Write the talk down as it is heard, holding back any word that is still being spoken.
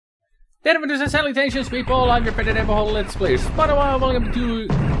Benefits and salutations, people. I'm your pet neighborhood Let's Play SpiderMwa. Welcome to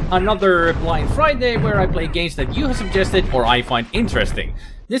another Blind Friday where I play games that you have suggested or I find interesting.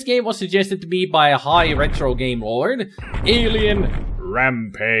 This game was suggested to me by a high retro game lord, Alien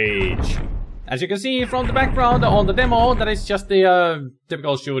Rampage. As you can see from the background on the demo, that is just the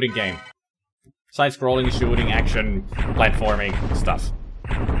typical shooting game. Side-scrolling, shooting, action, platforming stuff.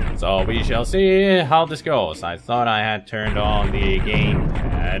 So we shall see how this goes. I thought I had turned on the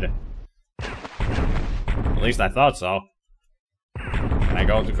gamepad. At least I thought so. Can I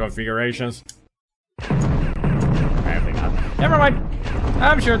go to configurations? Apparently not. Never mind.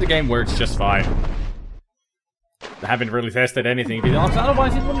 I'm sure the game works just fine. I haven't really tested anything, because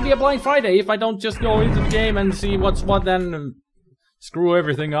otherwise it wouldn't be a Blind Friday if I don't just go into the game and see what's what and screw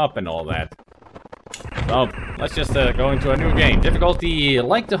everything up and all that. So, let's just go into a new game. Difficulty,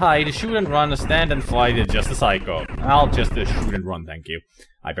 like to hide, shoot and run, stand and fight, just a psycho. I'll just shoot and run, thank you.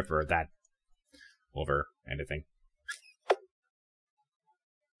 I prefer that over anything.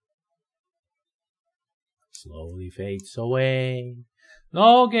 Slowly fades away.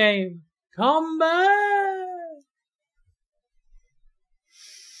 No game, come back!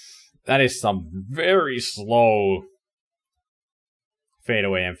 That is some very slow fade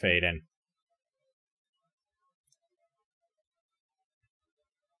away and fade in.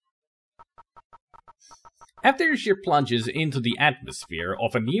 After your ship plunges into the atmosphere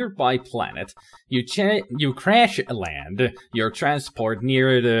of a nearby planet, you crash land your transport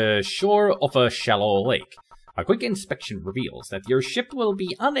near the shore of a shallow lake. A quick inspection reveals that your ship will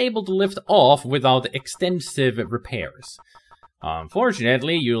be unable to lift off without extensive repairs.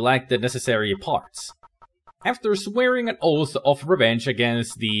 Unfortunately, you lack the necessary parts. After swearing an oath of revenge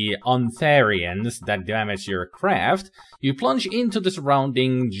against the Untharians that damage your craft, you plunge into the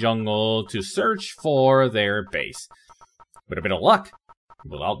surrounding jungle to search for their base. With a bit of luck, you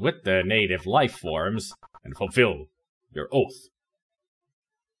will outwit the native life forms and fulfill your oath.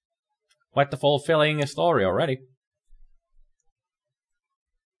 Quite the fulfilling story already.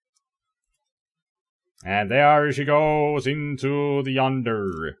 And there she goes into the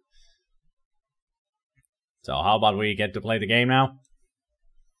under. So how about we get to play the game now?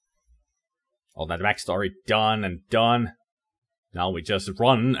 All that backstory done and done. Now we just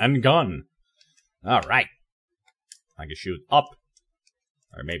run and gun. Alright. I can shoot up.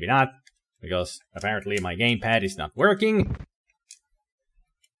 Or maybe not. Because apparently my gamepad is not working.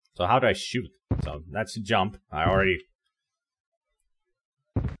 So how do I shoot? So that's a jump. I already...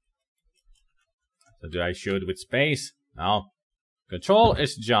 So do I shoot with space? No. Control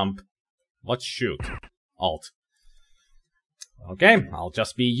is jump. What's shoot? Alt. Okay, I'll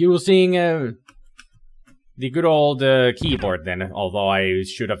just be using the good old keyboard then, although I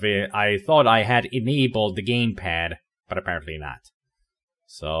should have, I thought I had enabled the gamepad, but apparently not.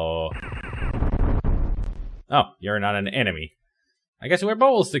 So... Oh, you're not an enemy. I guess we're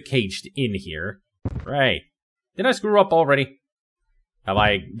both caged in here. Right. Did I screw up already? Have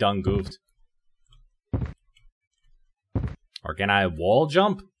I done goofed? Or can I wall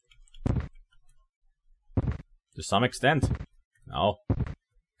jump? To some extent. No.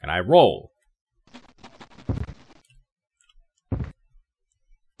 Can I roll?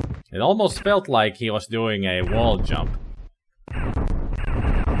 It almost felt like he was doing a wall jump.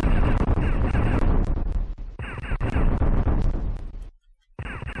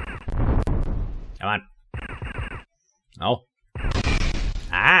 Come on. No.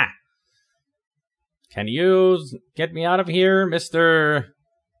 Ah! Can you get me out of here, Mr.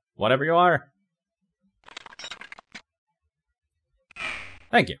 Whatever you are?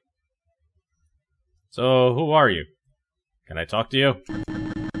 Thank you. So, who are you? Can I talk to you?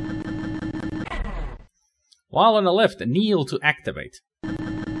 While on the lift, kneel to activate.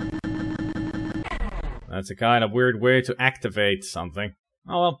 That's a kind of weird way to activate something.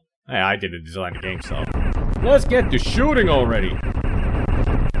 Oh well, hey, I didn't design the game, so... Let's get to shooting already!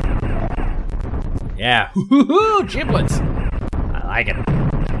 Yeah, hoo-hoo-hoo, giblets! I like it.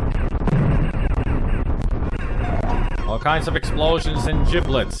 All kinds of explosions and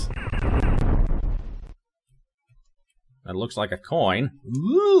giblets. That looks like a coin.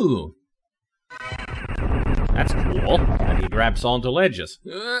 Ooh! That's cool. And he grabs onto ledges.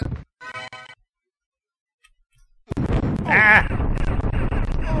 Ah!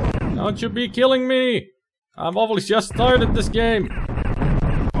 Don't you be killing me! I've only just started this game.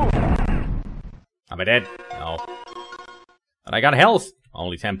 Am I dead? No. And I got health.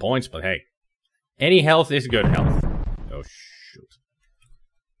 Only 10 points, but hey. Any health is good health. Oh, shoot.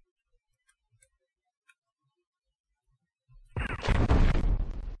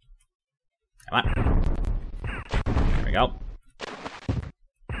 Come on. There we go.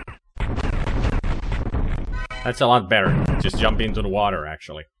 That's a lot better. Just jump into the water,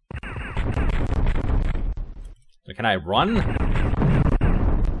 actually. So can I run?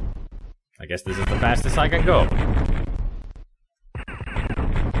 I guess this is the fastest I can go.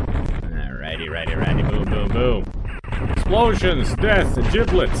 Alrighty, boom, boom, boom. Explosions, death, and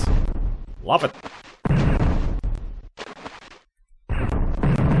giblets. Love it.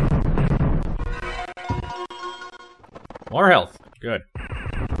 More health. Good.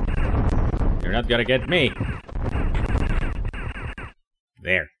 You're not gonna get me.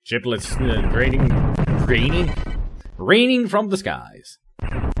 There. Giblets raining from the skies.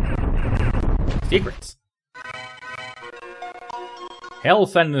 Secrets.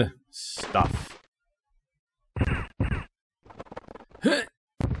 Health and stuff.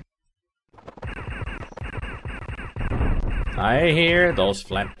 I hear those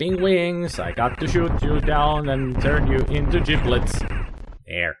flapping wings. I got to shoot you down and turn you into giblets.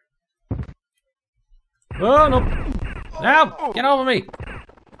 There. Oh, no. Now, get over me.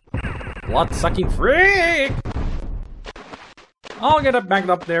 Blood-sucking freak. I'll get it back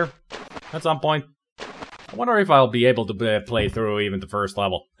up there at some point. I wonder if I'll be able to play through even the first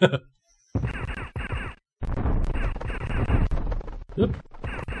level. No,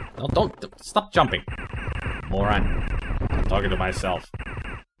 don't stop jumping. Moron. I'm talking to myself.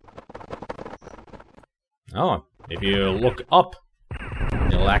 Oh, if you look up,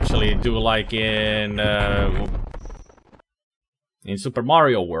 you'll actually do like in Super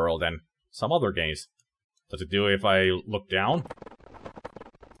Mario World and some other games. Does it do if I look down?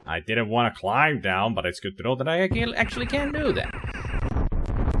 I didn't want to climb down, but it's good to know that I actually can do that.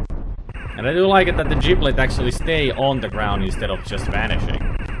 And I do like it that the giblet actually stay on the ground instead of just vanishing.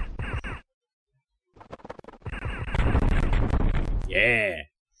 Yeah!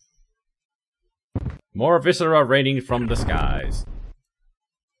 More viscera raining from the skies.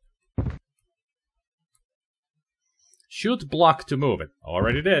 Shoot block to move it.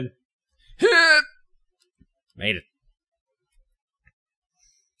 Already did. Made it.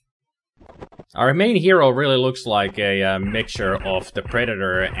 Our main hero really looks like a mixture of the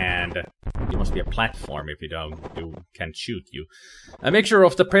Predator and... He must be a platform if you can't shoot you. A mixture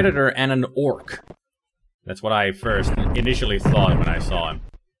of the Predator and an orc. That's what I first initially thought when I saw him.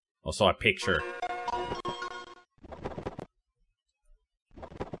 I saw a picture.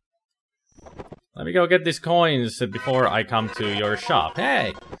 Let me go get these coins before I come to your shop.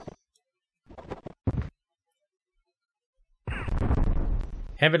 Hey!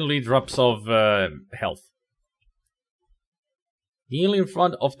 Heavenly drops of health. Kneel in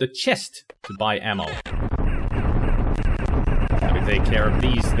front of the chest to buy ammo. Let me take care of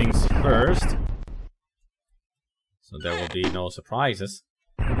these things first. So there will be no surprises.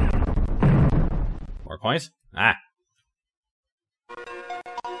 More coins? Ah!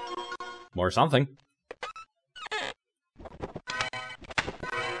 More something.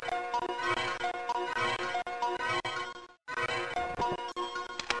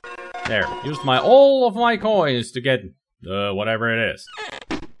 There, used all of my coins to get whatever it is.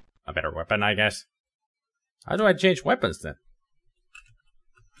 A better weapon, I guess. How do I change weapons then?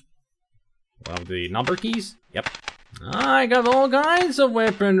 One of the number keys? Yep. I got all kinds of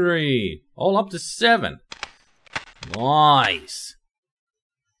weaponry. All up to 7. Nice.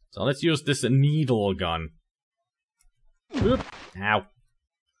 So let's use this needle gun. Oop. Ow.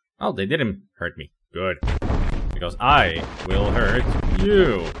 Oh, they didn't hurt me. Good. Because I will hurt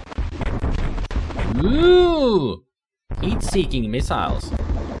you. Ooh! Heat-seeking missiles.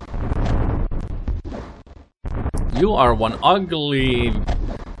 You are one ugly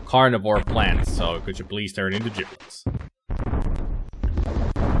carnivore plant, so could you please turn into giblets?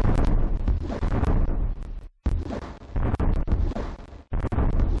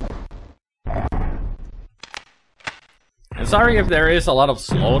 I'm sorry if there is a lot of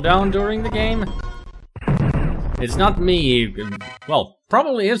slowdown during the game. It's not me, well,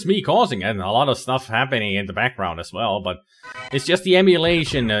 probably it's me causing it, and a lot of stuff happening in the background as well, but it's just the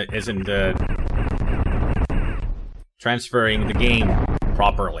emulation isn't transferring the game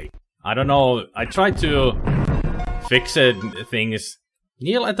properly. I don't know, I tried to fix things.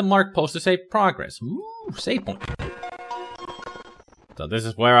 Kneel at the mark post to save progress. Ooh, save point. So this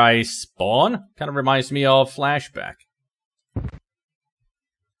is where I spawn? Kind of reminds me of Flashback.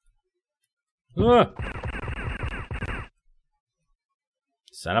 Ugh.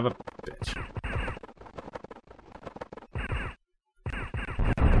 Son of a bitch.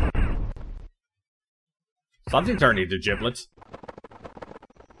 Something turned into giblets.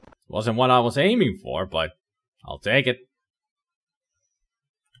 Wasn't what I was aiming for, but I'll take it.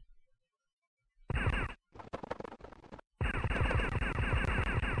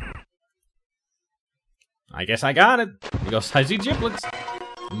 I guess I got it, because I see giblets.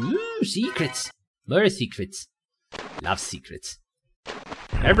 Ooh, secrets. More secrets. Love secrets.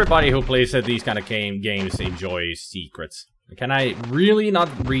 Everybody who plays these kind of games enjoys secrets. Can I really not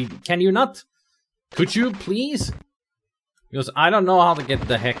read? Can you not? Could you please? Because I don't know how to get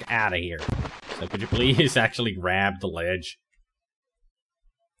the heck out of here. So could you please actually grab the ledge?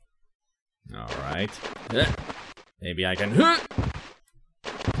 Alright. Maybe I can...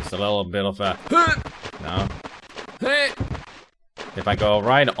 Just a little bit of a... No. If I go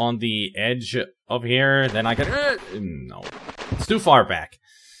right on the edge of here, then I can... No. It's too far back.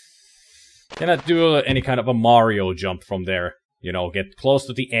 Cannot do any kind of a Mario jump from there. You know, get close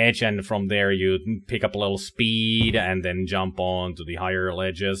to the edge, and from there you pick up a little speed, and then jump on to the higher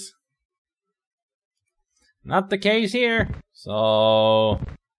ledges. Not the case here. So...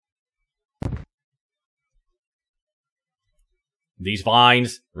 These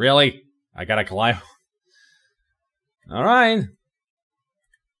vines, really? I gotta climb. Alright.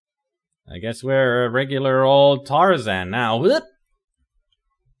 I guess we're a regular old Tarzan now. Whoop.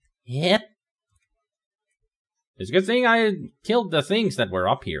 Yep. It's a good thing I killed the things that were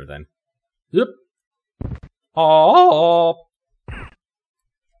up here then. Whoop. Oh.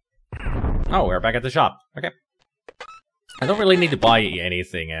 Oh, we're back at the shop. Okay. I don't really need to buy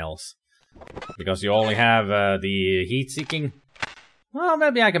anything else. Because you only have the heat-seeking. Well,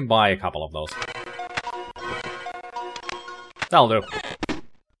 maybe I can buy a couple of those. That'll do.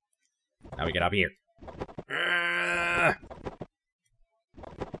 Now we get up here.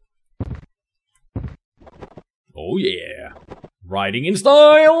 Oh yeah. Riding in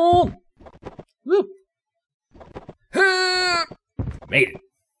style! Woo! Made it.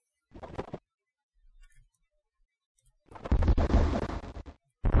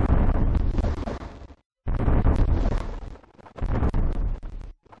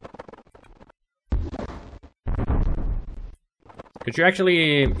 Could you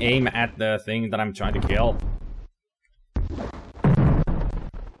actually aim at the thing that I'm trying to kill?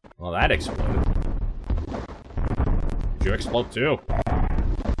 Well, that exploded. Could you explode too?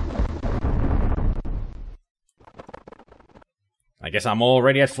 I guess I'm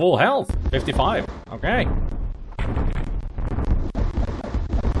already at full health. 55. Okay.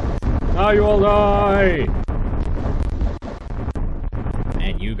 Now you will die!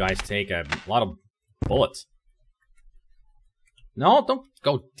 Man, you guys take a lot of bullets. No, don't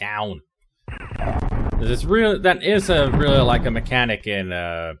go down. This is real. That is a really like a mechanic in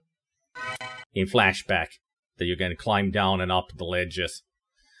Flashback that you can climb down and up the ledges.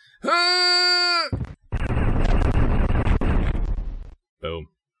 Boom.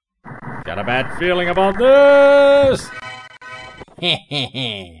 Got a bad feeling about this.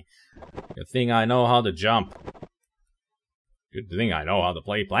 Good thing I know how to jump. Good thing I know how to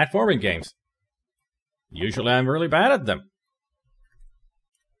play platforming games. Usually I'm really bad at them.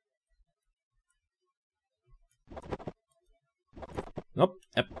 Nope.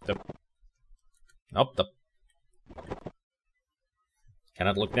 Nope.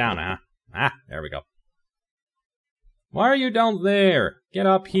 Cannot look down, huh? Ah, there we go. Why are you down there? Get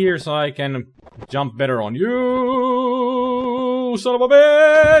up here so I can jump better on you, son of a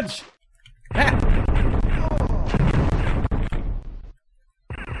bitch! Ah.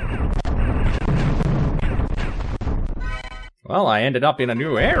 Well, I ended up in a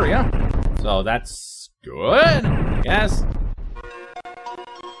new area, so that's good, I guess.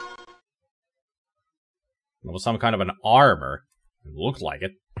 It was some kind of an armor. It looked like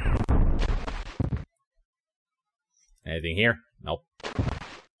it. Anything here? Nope.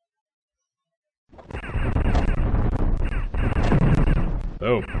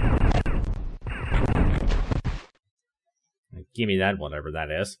 Boom. Give me that, whatever that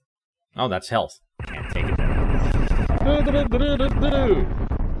is. Oh, that's health. Can't take it then.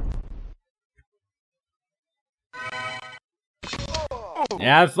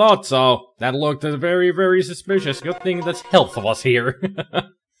 Yeah, I thought so. That looked very, very suspicious. Good thing that's health of us here.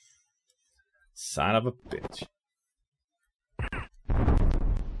 Son of a bitch.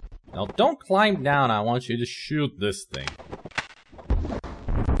 Now, don't climb down. I want you to shoot this thing.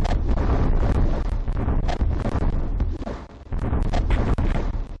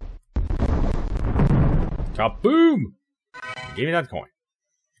 Kaboom! Give me that coin.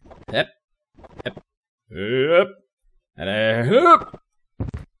 Yep. Yep. Yep. And yep.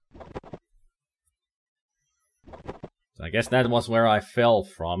 So I guess that was where I fell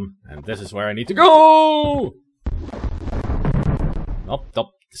from, and this is where I need to go! Nope,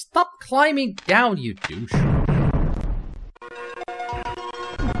 nope. Stop climbing down, you douche.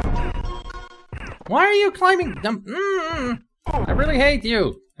 Why are you climbing? I really hate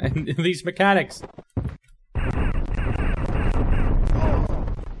you and these mechanics.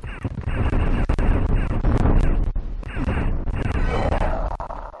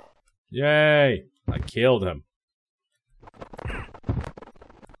 Yay! I killed him.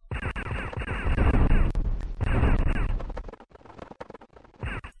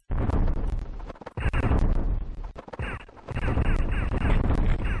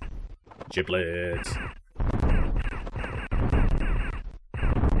 Giblets.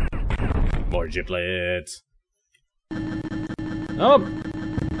 More giblets. Oh!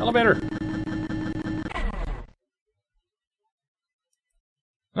 Elevator!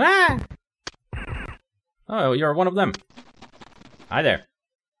 Ah! Oh, you're one of them. Hi there.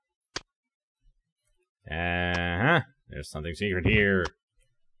 Uh-huh. There's something secret here.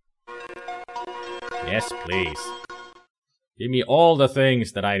 Yes, please. Give me all the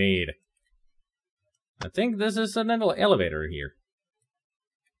things that I need. I think this is another elevator here.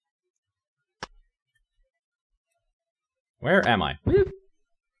 Where am I? Woo.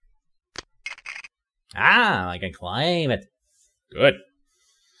 Ah, I can climb it. Good.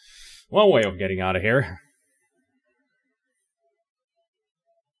 One way of getting out of here.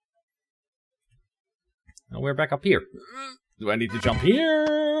 Now we're back up here. Do I need to jump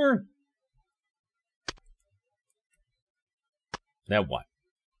here? Now what?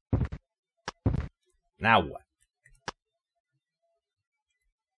 Now what?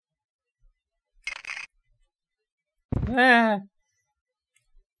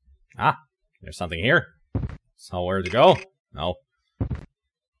 Ah, there's something here. Somewhere to go? No.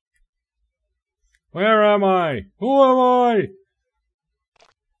 Where am I? Who am I?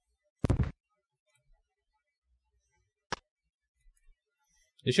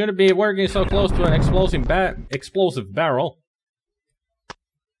 You shouldn't be working so close to an explosive barrel.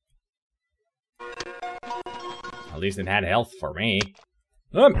 At least it had health for me.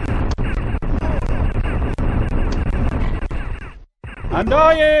 I'm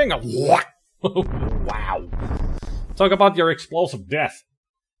dying! What? Wow. Talk about your explosive death.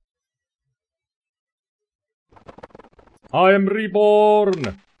 I am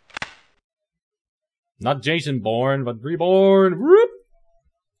reborn! Not Jason Bourne, but reborn. Whoop!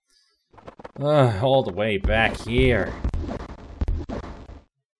 All the way back here.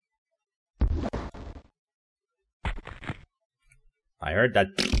 I heard that.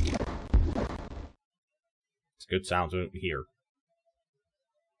 It's a good sound to hear.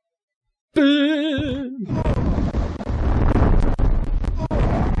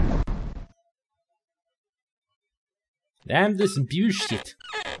 Damn this bullshit.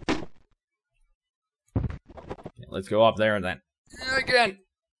 Okay, let's go up there and then. Again.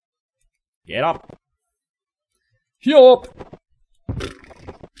 Get up. Yup.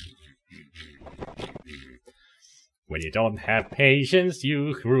 When you don't have patience,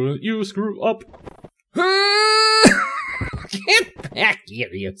 you screw up. Get back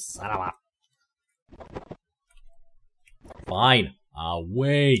here, you son of a... Fine, I'll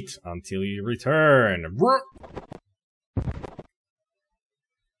wait until you return.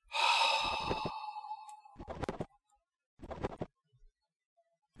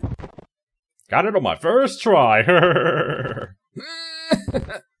 Got it on my first try. There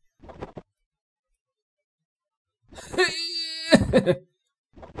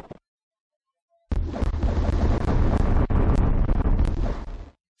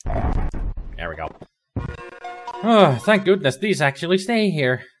we go. Oh, thank goodness these actually stay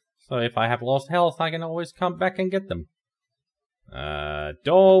here. So if I have lost health, I can always come back and get them.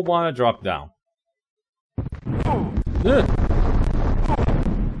 Don't want to drop down.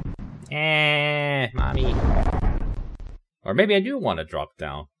 Mommy. Or maybe I do want to drop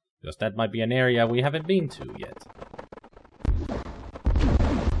down. Because that might be an area we haven't been to yet.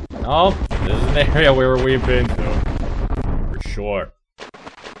 No, this is an area where we've been to. For sure.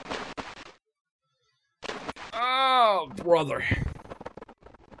 Oh, brother.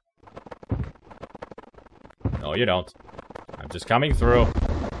 No, you don't. I'm just coming through.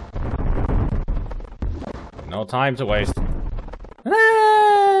 No time to waste.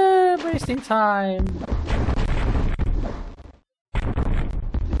 Ah, wasting time.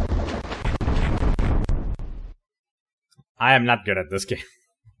 I am not good at this game.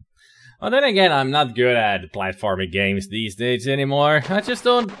 Well, then again, I'm not good at platforming games these days anymore. I just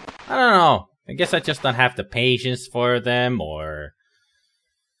don't... I don't know. I guess I just don't have the patience for them, or...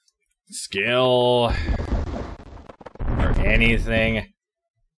 skill... or anything.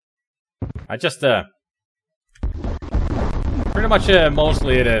 I just, pretty much,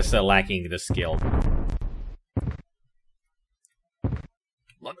 mostly it is lacking the skill.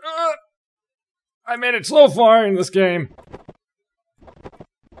 But, I made it so far in this game.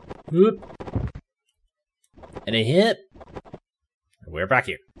 And a hit. We're back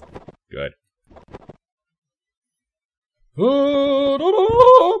here. Good.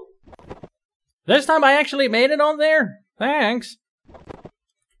 This time I actually made it on there. Thanks.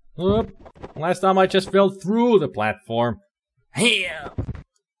 Oop. Last time I just fell through the platform. Yeah.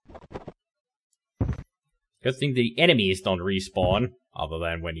 Good thing the enemies don't respawn, other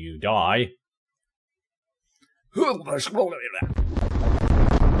than when you die.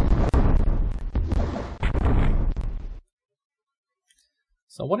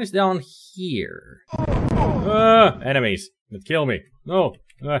 So what is down here? Enemies that kill me. No.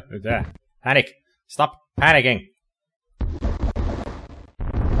 Panic. Stop panicking.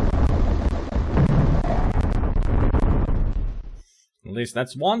 At least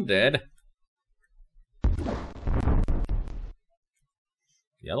that's one dead.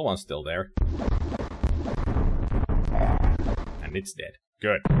 The other one's still there. And it's dead.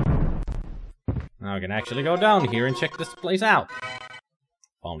 Good. Now I can actually go down here and check this place out.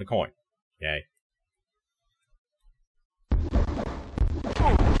 Found a coin. Yay.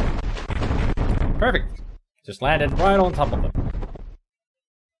 Perfect. Just landed right on top of them.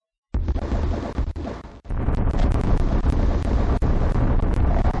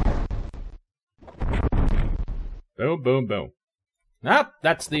 Boom, boom, boom. Ah,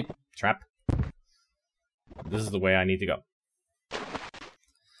 that's the trap. This is the way I need to go.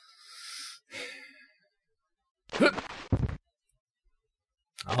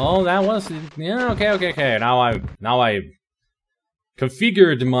 Oh, that was... Yeah, okay. Now I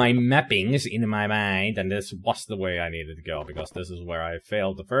configured my mappings in my mind, and this was the way I needed to go, because this is where I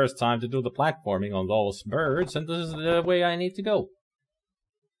failed the first time to do the platforming on those birds, and this is the way I need to go.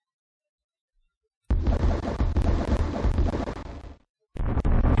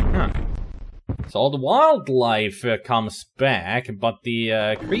 So the wildlife comes back, but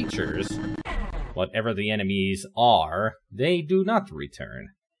the creatures, whatever the enemies are, they do not return.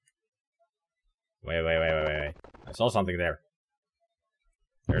 Wait. I saw something there.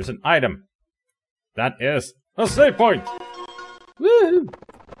 There's an item. That is a save point! Woo!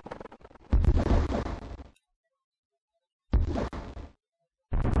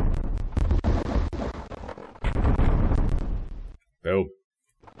 Boom.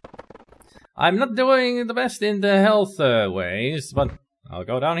 I'm not doing the best in the health ways, but I'll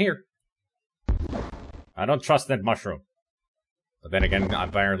go down here. I don't trust that mushroom. But then again,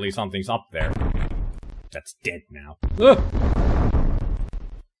 apparently something's up there. That's dead now. Ugh!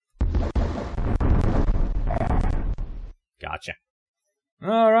 Gotcha.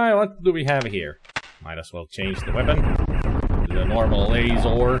 Alright, what do we have here? Might as well change the weapon to the normal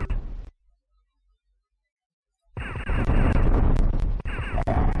laser.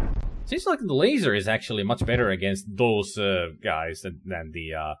 Seems like the laser is actually much better against those guys than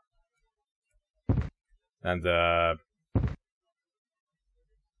the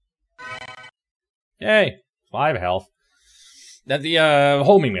Yay! 5 health. Than the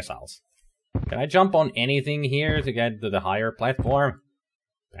homing missiles. Can I jump on anything here to get to the higher platform?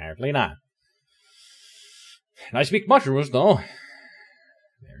 Apparently not. Nice big mushrooms, though.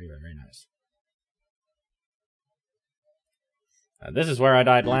 Very nice. This is where I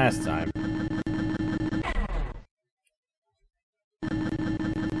died last time.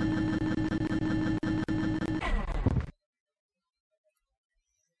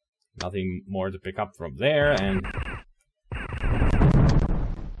 Nothing more to pick up from there, and...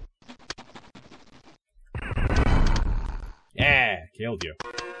 Yeah, killed you.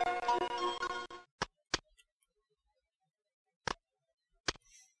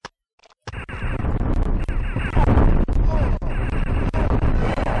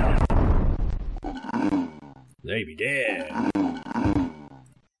 They be dead.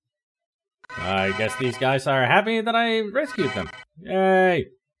 I guess these guys are happy that I rescued them. Yay!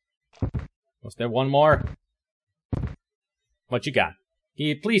 Was there one more? What you got? Can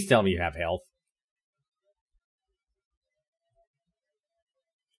you please tell me you have health?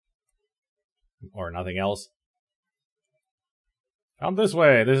 Or nothing else? Come this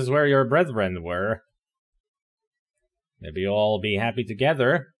way. This is where your brethren were. Maybe you'll all be happy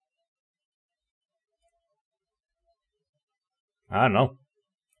together. I don't know. I'm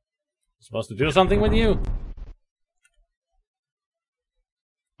supposed to do something with you?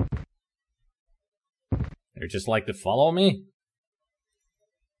 You're just like to follow me?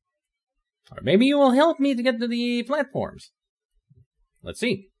 Or maybe you will help me to get to the platforms. Let's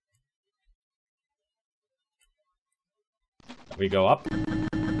see. We go up.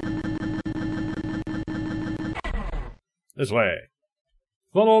 This way.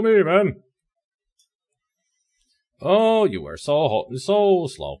 Follow me, man. Oh, you are so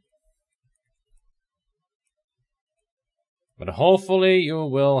slow. But hopefully you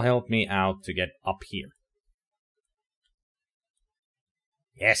will help me out to get up here.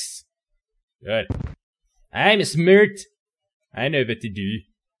 Yes. Good. I'm smart. I know what to do.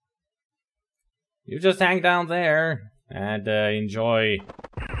 You just hang down there and enjoy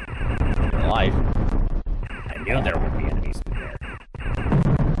your life. I knew there would be enemies there.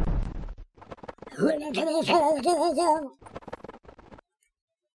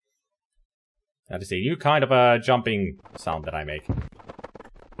 That is a new kind of a jumping sound that I make.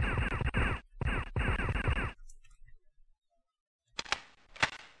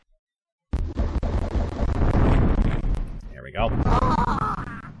 There we go.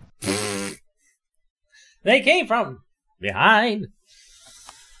 They came from behind.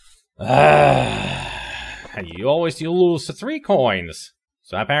 And you lose 3 coins.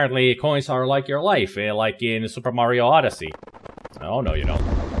 So apparently coins are like your life, like in Super Mario Odyssey. Oh no, you don't.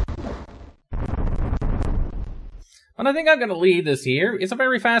 But I think I'm gonna leave this here. It's a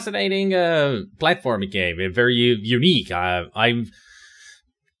very fascinating platforming game, very unique. I'm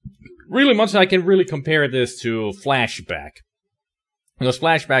really much I can really compare this to Flashback. Because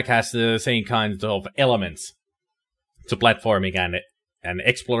Flashback has the same kinds of elements to platforming and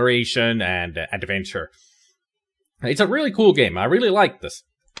exploration and adventure. It's a really cool game. I really like this.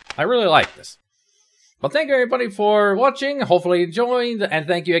 But thank you everybody for watching. Hopefully enjoyed, and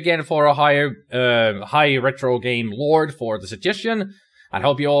thank you again for a high retro game lord for the suggestion. I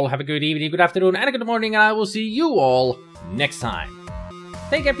hope you all have a good evening, good afternoon, and a good morning, and I will see you all next time.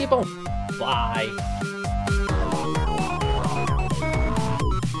 Take care, people. Bye.